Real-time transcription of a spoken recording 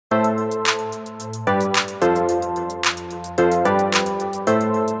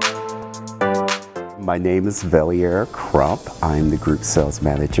My name is Velier Crump. I'm the Group Sales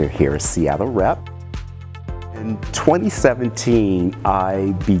Manager here at Seattle Rep. In 2017,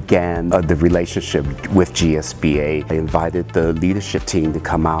 I began the relationship with GSBA. I invited the leadership team to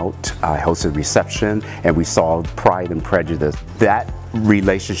come out. I hosted a reception, and we saw Pride and Prejudice. That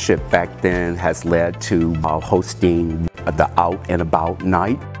relationship back then has led to hosting the Out and About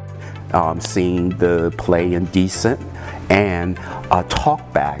night, seeing the play Indecent, and a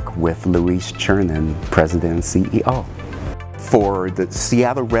talk back with Louise Chernin, President and CEO. For the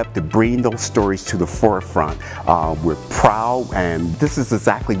Seattle Rep to bring those stories to the forefront, we're proud, and this is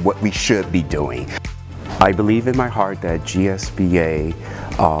exactly what we should be doing. I believe in my heart that GSBA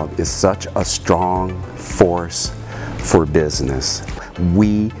is such a strong force for business.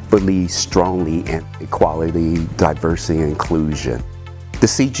 We believe strongly in equality, diversity, and inclusion. To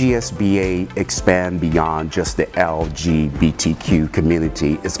see GSBA expand beyond just the LGBTQ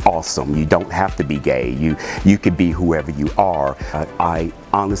community is awesome. You don't have to be gay. You could be whoever you are. I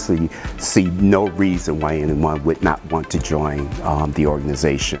honestly see no reason why anyone would not want to join the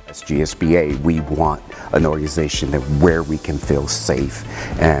organization. As GSBA, we want an organization where we can feel safe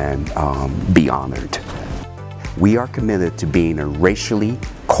and be honored. We are committed to being a racially,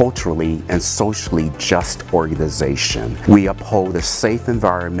 culturally, and socially just organization. We uphold a safe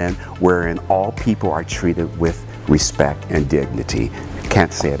environment wherein all people are treated with respect and dignity.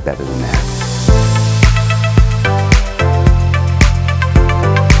 Can't say it better than that.